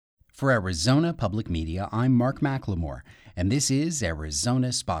For Arizona Public Media, I'm Mark McLemore, and this is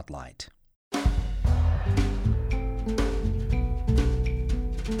Arizona Spotlight.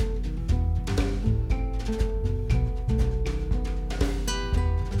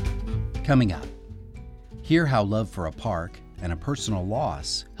 Coming up, hear how love for a park and a personal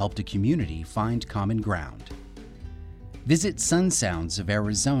loss helped a community find common ground. Visit Sun Sounds of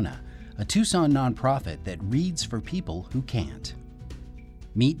Arizona, a Tucson nonprofit that reads for people who can't.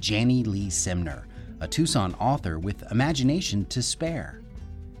 Meet Janie Lee Simner, a Tucson author with imagination to spare.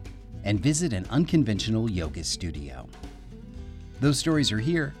 And visit an unconventional yoga studio. Those stories are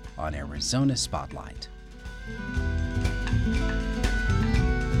here on Arizona Spotlight.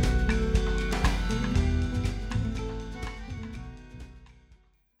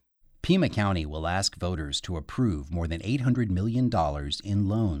 Pima County will ask voters to approve more than $800 million in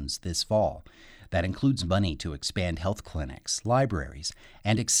loans this fall. That includes money to expand health clinics, libraries,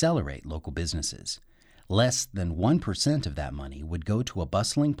 and accelerate local businesses. Less than 1% of that money would go to a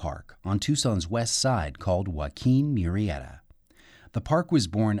bustling park on Tucson's west side called Joaquin Murrieta. The park was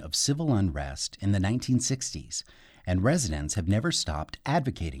born of civil unrest in the 1960s, and residents have never stopped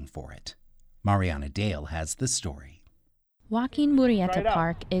advocating for it. Mariana Dale has the story. Joaquin Murrieta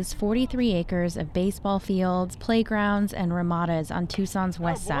Park is 43 acres of baseball fields, playgrounds, and ramadas on Tucson's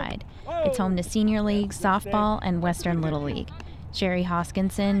west side. It's home to Senior League, softball, and Western Little League. Sherry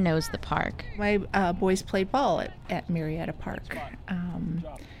Hoskinson knows the park. My boys played ball at Murrieta Park.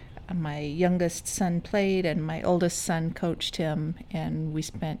 My youngest son played, and my oldest son coached him, and we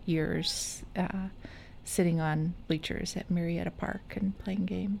spent years sitting on bleachers at Murrieta Park and playing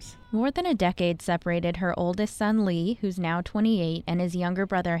games. More than a decade separated her oldest son, Lee, who's now 28, and his younger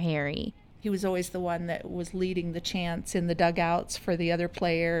brother, Harry. He was always the one that was leading the chants in the dugouts for the other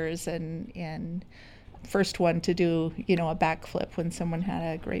players and first one to do, a backflip when someone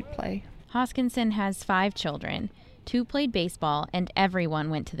had a great play. Hoskinson has 5 children. 2 played baseball, and everyone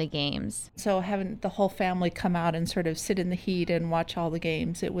went to the games. So having the whole family come out and sort of sit in the heat and watch all the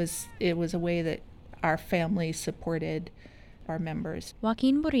games, it was a way that our family supported our members.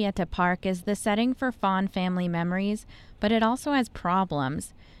 Joaquin Murrieta Park is the setting for fond family memories, but it also has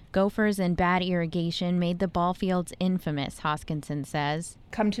problems. Gophers and bad irrigation made the ball fields infamous, Hoskinson says.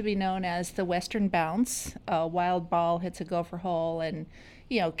 Come to be known as the Western Bounce. A wild ball hits a gopher hole and,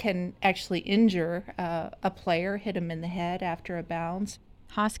 can actually injure a player, hit him in the head after a bounce.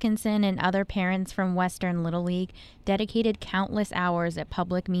 Hoskinson and other parents from Western Little League dedicated countless hours at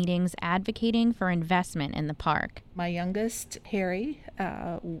public meetings advocating for investment in the park. My youngest, Harry,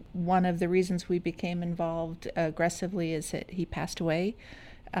 one of the reasons we became involved aggressively is that he passed away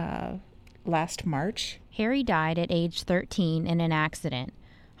last March. Harry died at age 13 in an accident.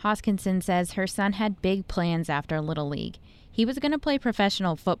 Hoskinson says her son had big plans after Little League. He was going to play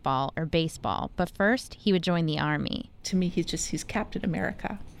professional football or baseball, but first he would join the Army. To me, he's Captain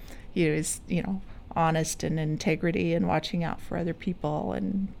America. He's, honest and integrity and watching out for other people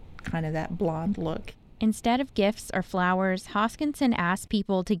and kind of that blonde look. Instead of gifts or flowers, Hoskinson asked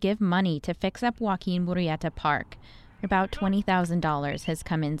people to give money to fix up Joaquin Murrieta Park. About $20,000 has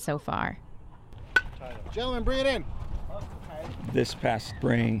come in so far. Gentlemen, bring it in. This past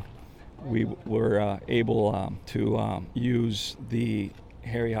spring, we were able to use the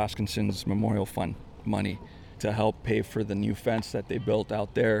Harry Hoskinson's Memorial Fund money to help pay for the new fence that they built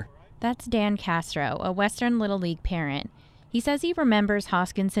out there. That's Dan Castro, a Western Little League parent. He says he remembers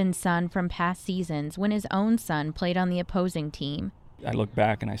Hoskinson's son from past seasons when his own son played on the opposing team. I look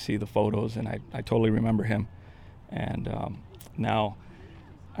back and I see the photos and I totally remember him. And now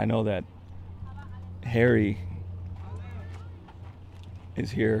I know that Harry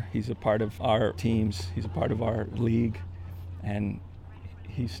is here. He's a part of our teams. He's a part of our league. And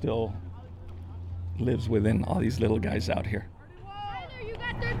he still lives within all these little guys out here. You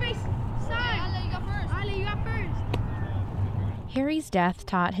got third base. Side. You got first. Harry's death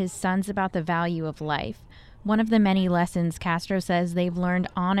taught his sons about the value of life. One of the many lessons Castro says they've learned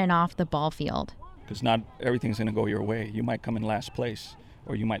on and off the ball field. Because not everything's going to go your way. You might come in last place,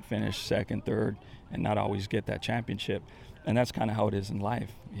 or you might finish second, third, and not always get that championship. And that's kind of how it is in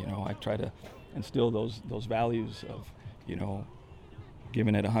life. I try to instill those values of,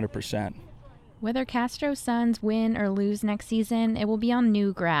 giving it 100%. Whether Castro's sons win or lose next season, it will be on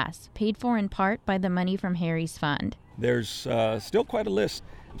new grass, paid for in part by the money from Harry's fund. There's still quite a list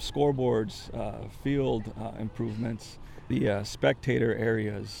of scoreboards, field improvements, the spectator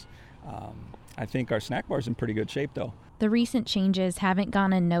areas. I think our snack bar is in pretty good shape, though. The recent changes haven't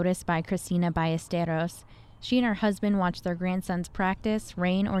gone unnoticed by Cristina Ballesteros. She and her husband watch their grandsons practice,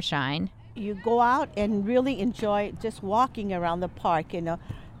 rain or shine. You go out and really enjoy just walking around the park,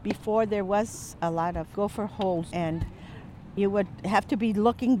 Before there was a lot of gopher holes, and you would have to be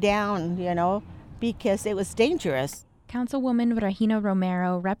looking down, because it was dangerous. Councilwoman Regina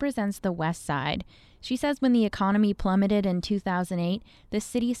Romero represents the West Side. She says when the economy plummeted in 2008, the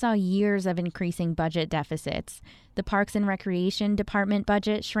city saw years of increasing budget deficits. The Parks and Recreation Department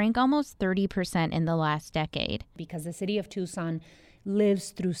budget shrank almost 30% in the last decade. Because the city of Tucson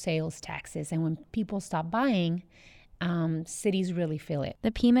lives through sales taxes, and when people stop buying, cities really feel it.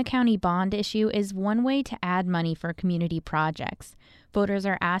 The Pima County bond issue is one way to add money for community projects. Voters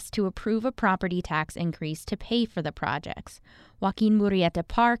are asked to approve a property tax increase to pay for the projects. Joaquin Murrieta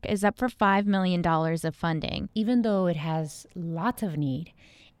Park is up for $5 million of funding. Even though it has lots of need,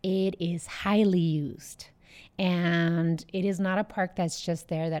 it is highly used. And it is not a park that's just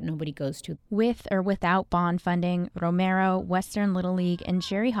there that nobody goes to. With or without bond funding, Romero, Western Little League, and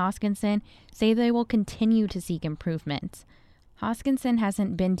Sherry Hoskinson say they will continue to seek improvements. Hoskinson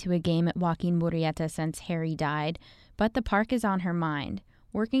hasn't been to a game at Joaquin Murrieta since Harry died, but the park is on her mind.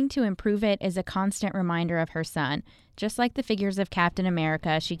 Working to improve it is a constant reminder of her son, just like the figures of Captain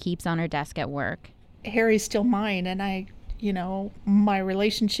America she keeps on her desk at work. Harry's still mine, and my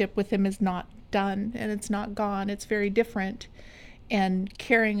relationship with him is not done, and it's not gone. It's very different, and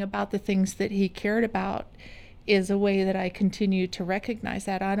caring about the things that he cared about is a way that I continue to recognize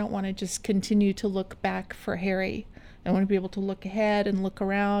that. I don't want to just continue to look back for Harry. I want to be able to look ahead and look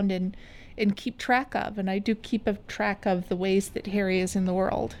around and keep track of, and I do keep a track of the ways that Harry is in the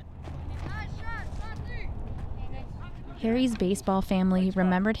world. Harry's baseball family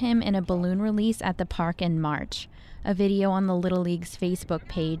remembered him in a balloon release at the park in March. A video on the Little League's Facebook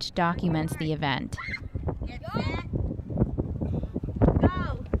page documents the event. Get set.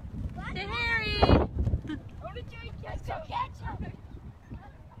 Go. To Harry.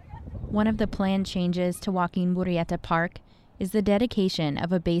 One of the planned changes to Joaquin Murrieta Park is the dedication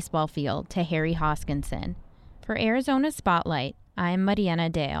of a baseball field to Harry Hoskinson. For Arizona Spotlight, I'm Mariana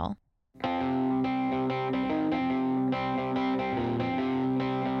Dale.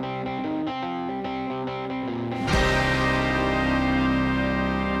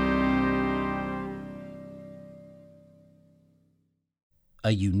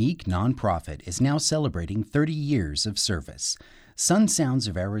 A unique nonprofit is now celebrating 30 years of service. Sun Sounds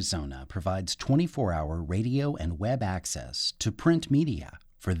of Arizona provides 24-hour radio and web access to print media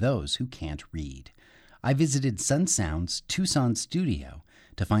for those who can't read. I visited Sun Sound's Tucson studio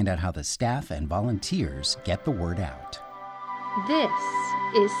to find out how the staff and volunteers get the word out. This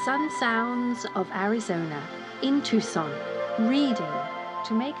is Sun Sounds of Arizona in Tucson, reading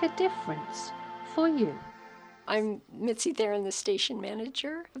to make a difference for you. I'm Mitzi Theron, the station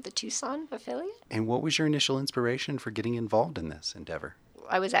manager of the Tucson affiliate. And what was your initial inspiration for getting involved in this endeavor?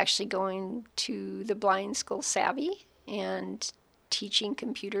 I was actually going to the blind school Savvy and teaching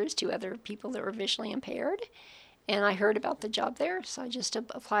computers to other people that were visually impaired. And I heard about the job there, so I just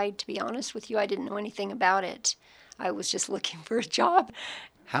applied. To be honest with you, I didn't know anything about it. I was just looking for a job.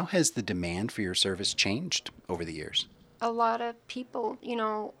 How has the demand for your service changed over the years? A lot of people,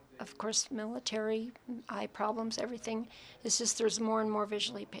 of course, military, eye problems, everything. It's just there's more and more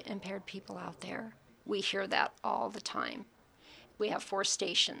visually impaired people out there. We hear that all the time. We have 4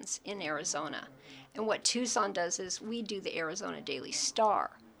 stations in Arizona. And what Tucson does is we do the Arizona Daily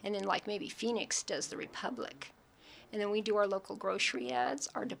Star. And then maybe Phoenix does the Republic. And then we do our local grocery ads,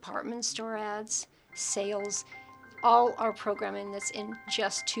 our department store ads, sales, all our programming that's in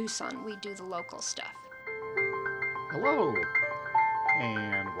just Tucson. We do the local stuff. Hello.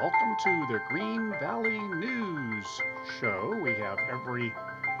 And welcome to the Green Valley News Show. We have every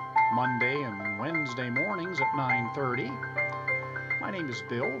Monday and Wednesday mornings at 9:30. My name is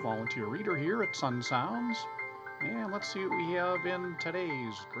Bill, volunteer reader here at Sun Sounds. And let's see what we have in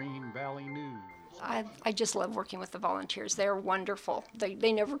today's Green Valley News. I just love working with the volunteers. They're wonderful.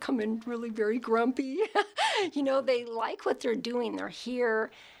 They never come in really very grumpy. They like what they're doing. They're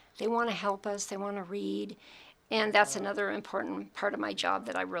here. They want to help us. They want to read. And that's another important part of my job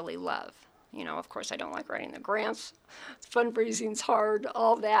that I really love. Of course, I don't like writing the grants. Fundraising's hard,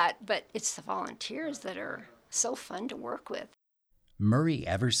 all that. But it's the volunteers that are so fun to work with. Murray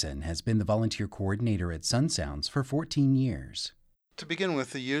Everson has been the volunteer coordinator at Sun Sounds for 14 years. To begin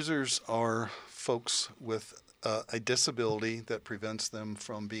with, the users are folks with a disability that prevents them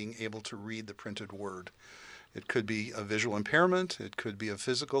from being able to read the printed word. It could be a visual impairment. It could be a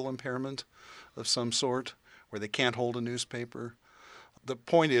physical impairment of some sort, where they can't hold a newspaper. The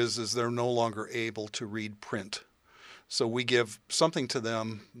point is they're no longer able to read print. So we give something to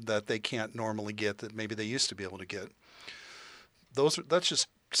them that they can't normally get that maybe they used to be able to get. That's just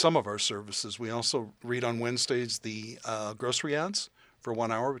some of our services. We also read on Wednesdays the grocery ads for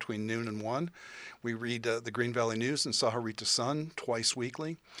 1 hour between noon and 1. We read the Green Valley News and Sahuarita Sun twice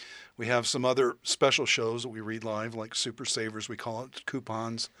weekly. We have some other special shows that we read live, like Super Savers, we call it,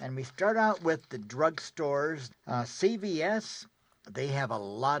 coupons. And we start out with the drugstores. CVS, they have a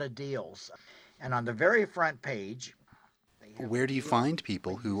lot of deals. And on the very front page... Where do you find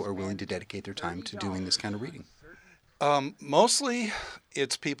people who are willing to dedicate their time to doing this kind of reading? Mostly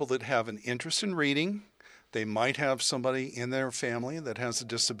it's people that have an interest in reading. They might have somebody in their family that has a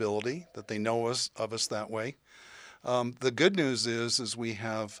disability, that they know of us that way. The good news is we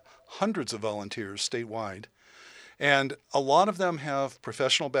have hundreds of volunteers statewide. And a lot of them have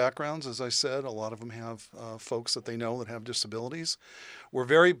professional backgrounds, as I said. A lot of them have folks that they know that have disabilities. We're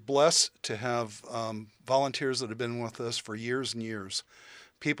very blessed to have volunteers that have been with us for years and years.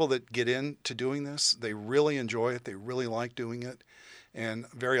 People that get into doing this, they really enjoy it. They really like doing it. And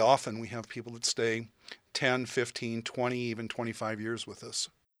very often we have people that stay 10, 15, 20, even 25 years with us.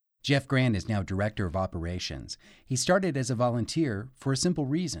 Jeff Grant is now Director of Operations. He started as a volunteer for a simple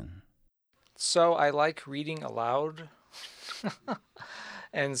reason. So I like reading aloud.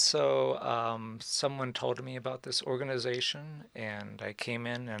 And so someone told me about this organization, and I came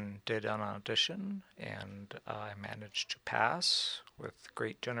in and did an audition, and I managed to pass with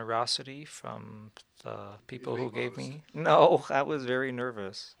great generosity from the people who gave me. No, I was very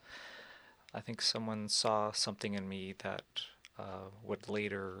nervous. I think someone saw something in me that would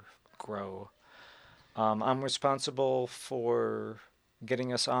later grow. I'm responsible for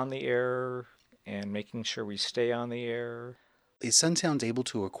getting us on the air and making sure we stay on the air. Is Sun Sounds able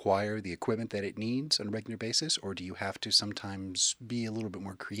to acquire the equipment that it needs on a regular basis, or do you have to sometimes be a little bit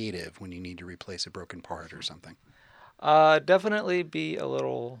more creative when you need to replace a broken part or something? Definitely be a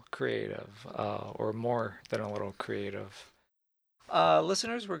little creative, or more than a little creative.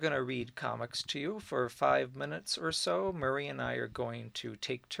 Listeners, we're going to read comics to you for 5 minutes or so. Murray and I are going to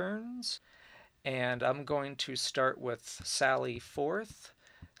take turns, and I'm going to start with Sally Forth.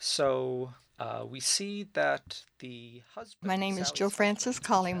 So we see that the husband... My name is Jo Frances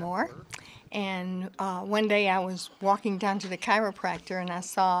Collymore, and one day I was walking down to the chiropractor and I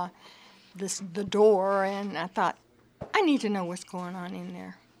saw the door, and I thought, I need to know what's going on in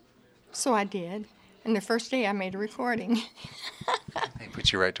there. So I did, and the first day I made a recording. They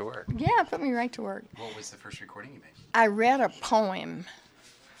put you right to work. Yeah, put me right to work. What was the first recording you made? I read a poem,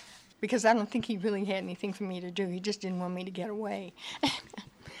 because I don't think he really had anything for me to do. He just didn't want me to get away.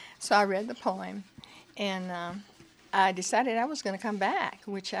 So I read the poem, and I decided I was going to come back,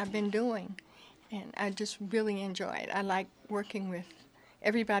 which I've been doing, and I just really enjoy it. I like working with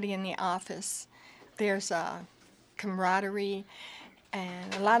everybody in the office. There's a camaraderie,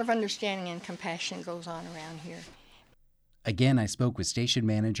 and a lot of understanding and compassion goes on around here. Again, I spoke with station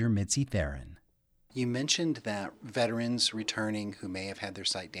manager Mitzi Theron. You mentioned that veterans returning who may have had their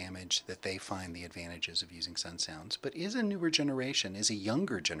sight damaged, that they find the advantages of using Sun Sounds. But is a newer generation, is a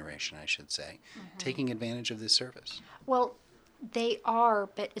younger generation, I should say, taking advantage of this service? Well, they are,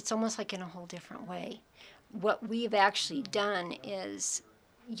 but it's almost like in a whole different way. What we've actually done is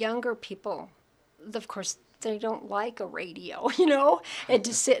younger people, of course, they don't like a radio, and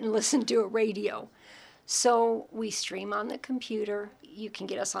to sit and listen to a radio. So we stream on the computer. You can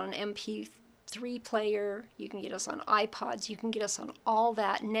get us on an MP3 player, you can get us on iPods, you can get us on all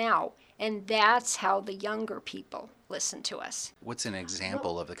that now, and that's how the younger people listen to us. What's an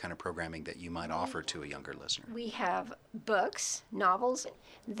example of the kind of programming that you might offer to a younger listener? We have books, novels,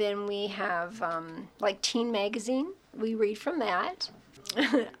 then we have like Teen Magazine, we read from that.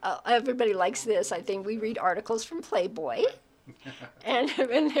 Everybody likes this, I think. We read articles from Playboy. And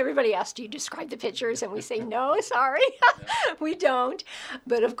everybody asks, do you describe the pictures? And we say, no, sorry, we don't.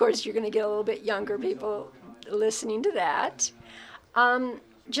 But of course, you're going to get a little bit younger people listening to that.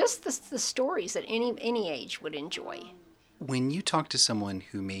 Just the stories that any age would enjoy. When you talk to someone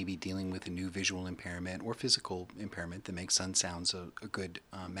who may be dealing with a new visual impairment or physical impairment that makes Sun Sounds a good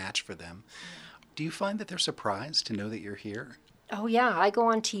match for them, do you find that they're surprised to know that you're here? Oh, yeah. I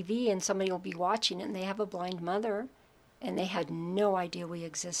go on TV and somebody will be watching and they have a blind mother. And they had no idea we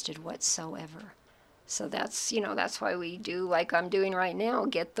existed whatsoever. So that's why we do like I'm doing right now,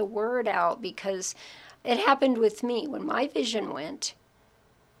 get the word out, because it happened with me. When my vision went,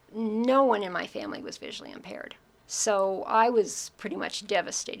 no one in my family was visually impaired. So I was pretty much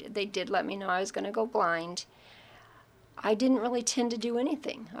devastated. They did let me know I was going to go blind. I didn't really tend to do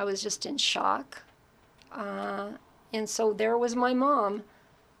anything. I was just in shock. And so there was my mom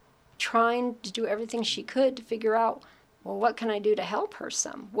trying to do everything she could to figure out, well, what can I do to help her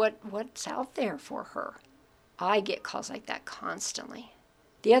some? What's out there for her? I get calls like that constantly.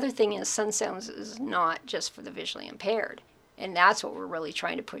 The other thing is Sun Sounds is not just for the visually impaired. And that's what we're really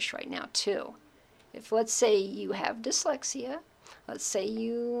trying to push right now, too. If, let's say, you have dyslexia, let's say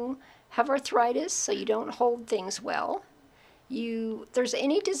you have arthritis, so you don't hold things well, there's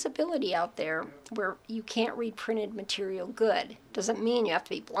any disability out there where you can't read printed material good. Doesn't mean you have to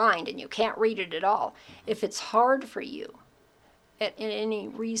be blind and you can't read it at all. If it's hard for you, in any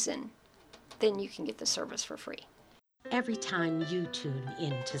reason, then you can get the service for free. Every time you tune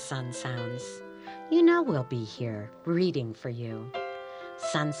into Sun Sounds, you know we'll be here reading for you.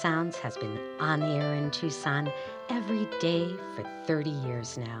 Sun Sounds has been on the air in Tucson every day for 30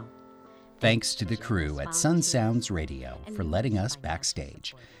 years now. Thanks to the crew at Sun Sounds Radio for letting us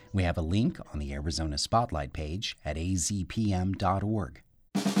backstage. We have a link on the Arizona Spotlight page at azpm.org.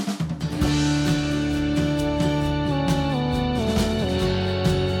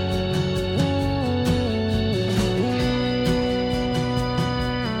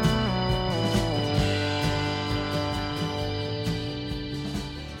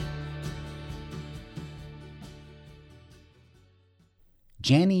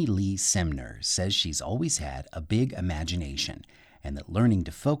 Janie Lee Simner says she's always had a big imagination and that learning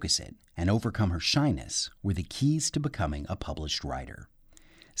to focus it and overcome her shyness were the keys to becoming a published writer.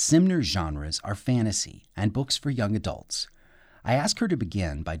 Simner's genres are fantasy and books for young adults. I ask her to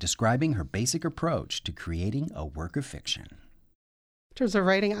begin by describing her basic approach to creating a work of fiction. In terms of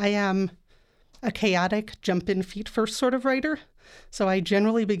writing, I am a chaotic, jump-in feet-first sort of writer. So I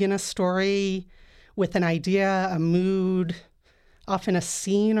generally begin a story with an idea, a mood, often a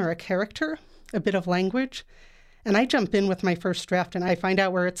scene or a character, a bit of language. And I jump in with my first draft and I find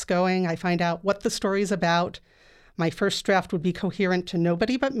out where it's going. I find out what the story's about. My first draft would be coherent to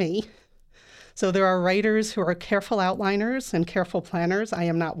nobody but me. So there are writers who are careful outliners and careful planners. I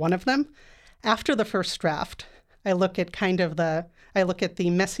am not one of them. After the first draft, I look at the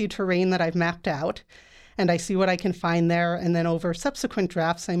messy terrain that I've mapped out and I see what I can find there. And then over subsequent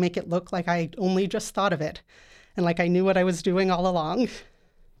drafts, I make it look like I only just thought of it and like I knew what I was doing all along.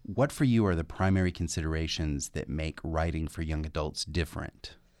 What for you are the primary considerations that make writing for young adults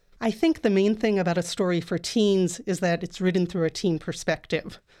different? I think the main thing about a story for teens is that it's written through a teen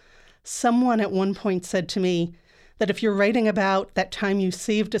perspective. Someone at one point said to me that if you're writing about that time you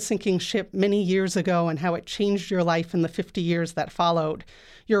saved a sinking ship many years ago and how it changed your life in the 50 years that followed,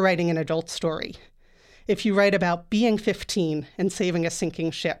 you're writing an adult story. If you write about being 15 and saving a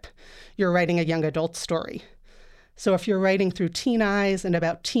sinking ship, you're writing a young adult story. So if you're writing through teen eyes and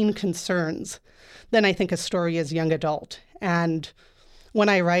about teen concerns, then I think a story is young adult. And when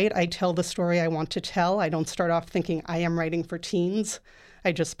I write, I tell the story I want to tell. I don't start off thinking I am writing for teens.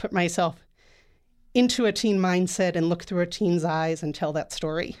 I just put myself into a teen mindset and look through a teen's eyes and tell that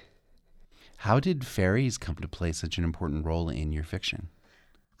story. How did fairies come to play such an important role in your fiction?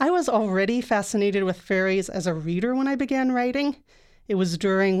 I was already fascinated with fairies as a reader when I began writing. It was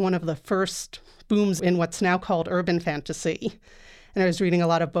during one of the first booms in what's now called urban fantasy. And I was reading a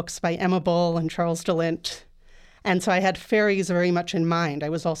lot of books by Emma Bull and Charles DeLint. And so I had fairies very much in mind. I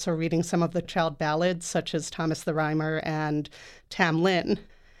was also reading some of the child ballads, such as Thomas the Rhymer and Tam Lin.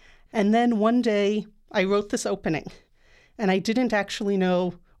 And then one day, I wrote this opening. And I didn't actually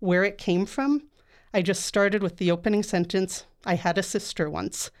know where it came from. I just started with the opening sentence, "I had a sister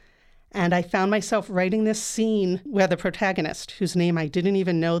once." And I found myself writing this scene where the protagonist, whose name I didn't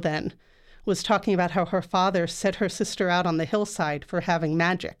even know then, was talking about how her father set her sister out on the hillside for having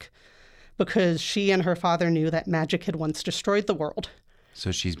magic because she and her father knew that magic had once destroyed the world.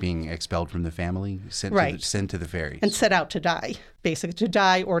 So she's being expelled from the family, sent to the fairies. And set out to die, basically to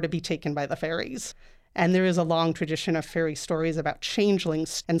die or to be taken by the fairies. And there is a long tradition of fairy stories about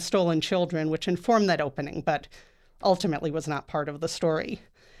changelings and stolen children, which informed that opening, but ultimately was not part of the story.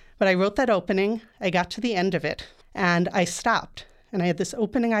 But I wrote that opening, I got to the end of it, and I stopped. And I had this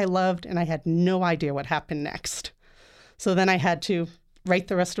opening I loved, and I had no idea what happened next. So then I had to write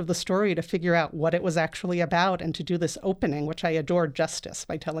the rest of the story to figure out what it was actually about and to do this opening, which I adored justice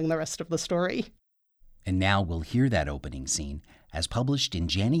by telling the rest of the story. And now we'll hear that opening scene as published in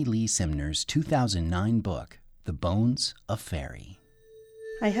Janie Lee Simner's 2009 book, The Bones of Fairy.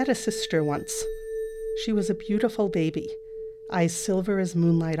 I had a sister once. She was a beautiful baby, eyes silver as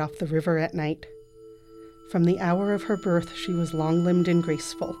moonlight off the river at night. From the hour of her birth, she was long-limbed and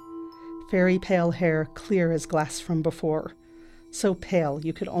graceful, fairy pale hair clear as glass from before, so pale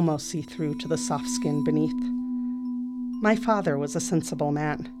you could almost see through to the soft skin beneath. My father was a sensible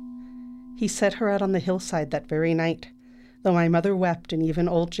man. He set her out on the hillside that very night, though my mother wept and even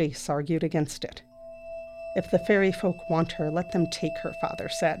old Jace argued against it. If the fairy folk want her, let them take her, father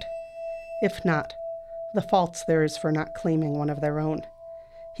said. If not, the fault's theirs for not claiming one of their own.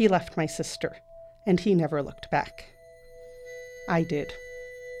 He left my sister, and he never looked back. I did.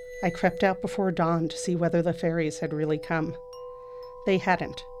 I crept out before dawn to see whether the fairies had really come. They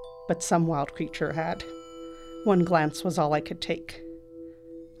hadn't, but some wild creature had. One glance was all I could take.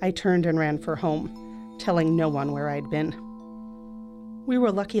 I turned and ran for home, telling no one where I'd been. We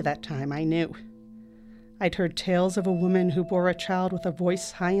were lucky that time, I knew. I'd heard tales of a woman who bore a child with a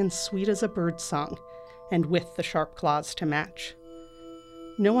voice high and sweet as a bird's song, and with the sharp claws to match.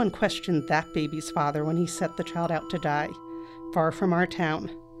 No one questioned that baby's father when he set the child out to die, far from our town,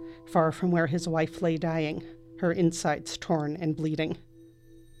 far from where his wife lay dying, her insides torn and bleeding.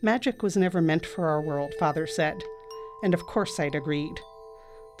 Magic was never meant for our world, Father said, and of course I'd agreed,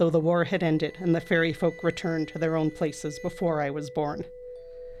 though the war had ended and the fairy folk returned to their own places before I was born.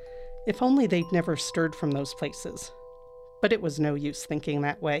 If only they'd never stirred from those places, but it was no use thinking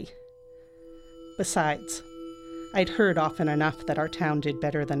that way. Besides, I'd heard often enough that our town did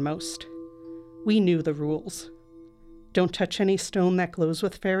better than most. We knew the rules. Don't touch any stone that glows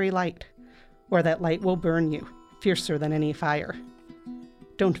with fairy light, or that light will burn you, fiercer than any fire.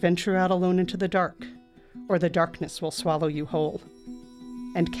 Don't venture out alone into the dark, or the darkness will swallow you whole.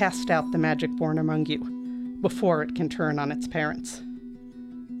 And cast out the magic born among you, before it can turn on its parents.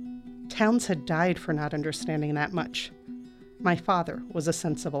 Towns had died for not understanding that much. My father was a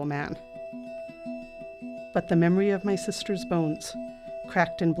sensible man. But the memory of my sister's bones,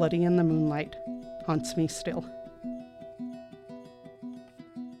 cracked and bloody in the moonlight, haunts me still.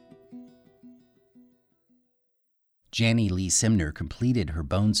 Jannie Lee Simner completed her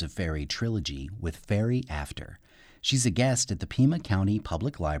Bones of Fairy trilogy with Fairy After. She's a guest at the Pima County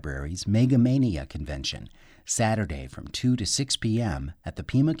Public Library's Megamania Convention, Saturday from 2 to 6 p.m. at the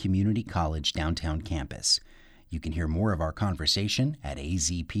Pima Community College downtown campus. You can hear more of our conversation at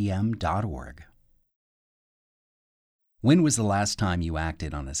azpm.org. When was the last time you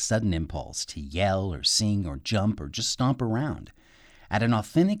acted on a sudden impulse to yell or sing or jump or just stomp around? At an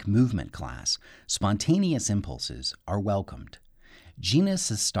authentic movement class, spontaneous impulses are welcomed. Gina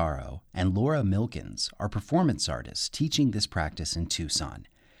Sestaro and Laura Milkins are performance artists teaching this practice in Tucson.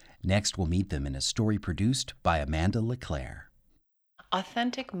 Next, we'll meet them in a story produced by Amanda LeClaire.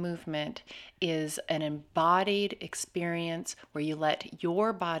 Authentic movement is an embodied experience where you let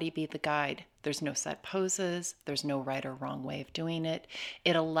your body be the guide. There's no set poses, there's no right or wrong way of doing it.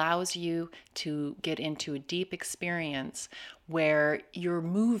 It allows you to get into a deep experience where you're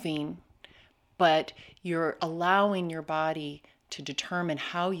moving, but you're allowing your body to determine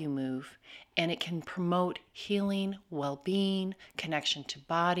how you move, and it can promote healing, well-being, connection to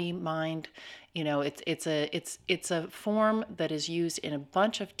body, mind. You know, it's a form that is used in a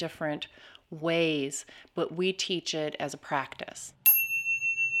bunch of different ways, but we teach it as a practice.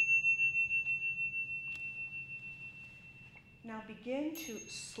 Now begin to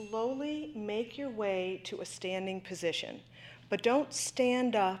slowly make your way to a standing position, but don't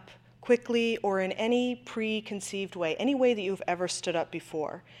stand up quickly or in any preconceived way, any way that you've ever stood up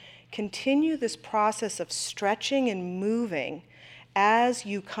before. Continue this process of stretching and moving as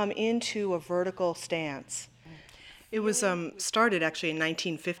you come into a vertical stance. It was started actually in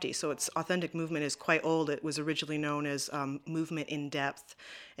 1950, so its authentic movement is quite old. It was originally known as movement in depth,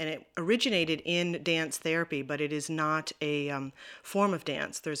 and it originated in dance therapy, but it is not a form of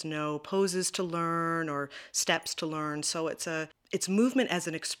dance. There's no poses to learn or steps to learn, so it's movement as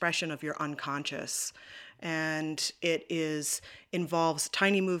an expression of your unconscious. And it involves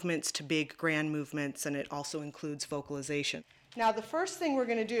tiny movements to big, grand movements, and it also includes vocalization. Now, the first thing we're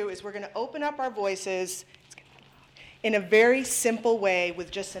going to do is we're going to open up our voices in a very simple way with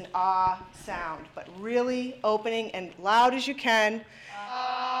just an ah sound, but really opening and loud as you can.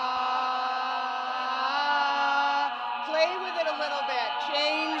 Play with it a little bit.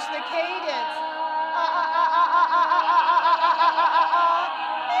 Change the cadence.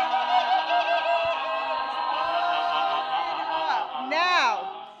 Now,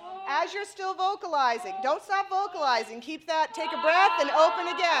 as you're still vocalizing, don't stop vocalizing. Keep that, take a breath and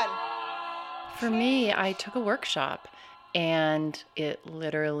open again. For me, I took a workshop and it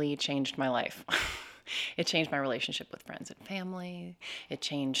literally changed my life. It changed my relationship with friends and family. It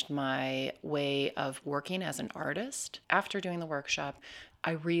changed my way of working as an artist. After doing the workshop,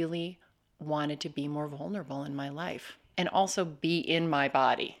 I really wanted to be more vulnerable in my life and also be in my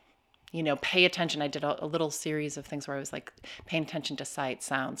body. You know, pay attention. I did a little series of things where I was like paying attention to sight,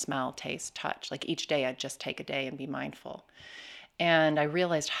 sound, smell, taste, touch. Like each day I'd just take a day and be mindful. And I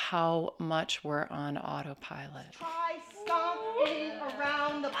realized how much we're on autopilot. Try stomping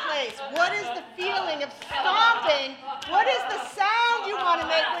around the place. What is the feeling of stomping? What is the sound you want to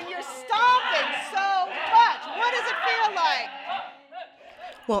make when you're stomping so much? What does it feel like?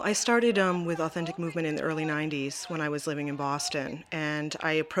 Well, I started with authentic movement in the early 90s when I was living in Boston, and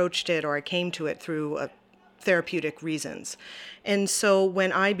I approached it, or I came to it through therapeutic reasons. And so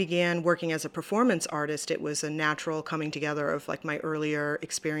when I began working as a performance artist, it was a natural coming together of like my earlier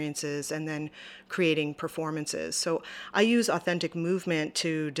experiences and then creating performances. So I use authentic movement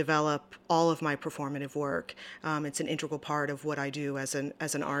to develop all of my performative work. It's an integral part of what I do as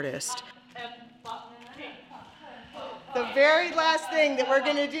an artist. The very last thing that we're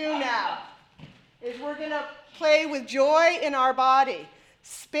going to do now is we're going to play with joy in our body.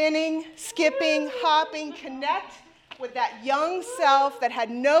 Spinning, skipping, hopping, connect with that young self that had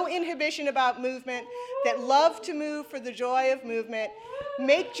no inhibition about movement, that loved to move for the joy of movement.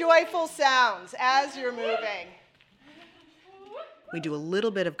 Make joyful sounds as you're moving. We do a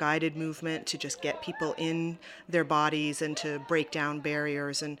little bit of guided movement to just get people in their bodies and to break down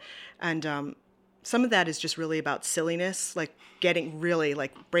barriers, and some of that is just really about silliness, like getting really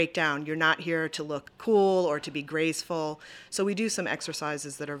like break down. You're not here to look cool or to be graceful. So we do some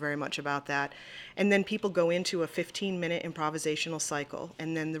exercises that are very much about that. And then people go into a 15-minute improvisational cycle.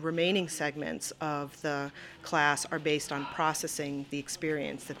 And then the remaining segments of the class are based on processing the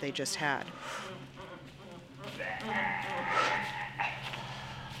experience that they just had.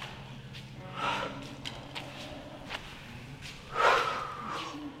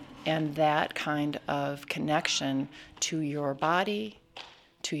 And that kind of connection to your body,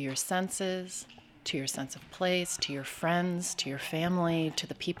 to your senses, to your sense of place, to your friends, to your family, to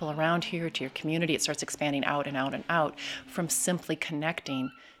the people around here, to your community, it starts expanding out and out and out from simply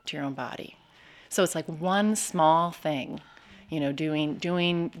connecting to your own body. So it's like one small thing, you know,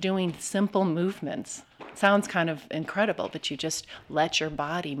 doing simple movements. Sounds kind of incredible, but you just let your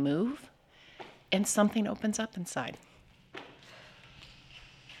body move and something opens up inside.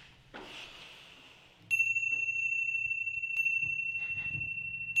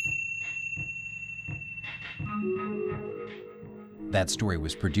 That story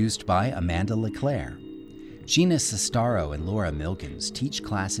was produced by Amanda LeClaire. Gina Sestaro and Laura Milkins teach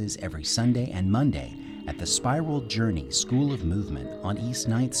classes every Sunday and Monday at the Spiral Journey School of Movement on East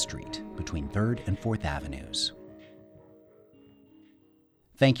 9th Street between 3rd and 4th Avenues.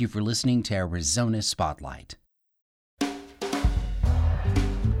 Thank you for listening to Arizona Spotlight.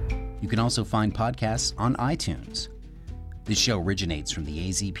 You can also find podcasts on iTunes. This show originates from the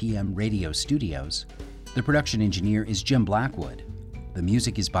AZPM radio studios. The production engineer is Jim Blackwood. The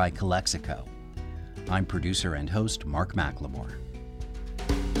music is by Calexico. I'm producer and host Mark McLemore.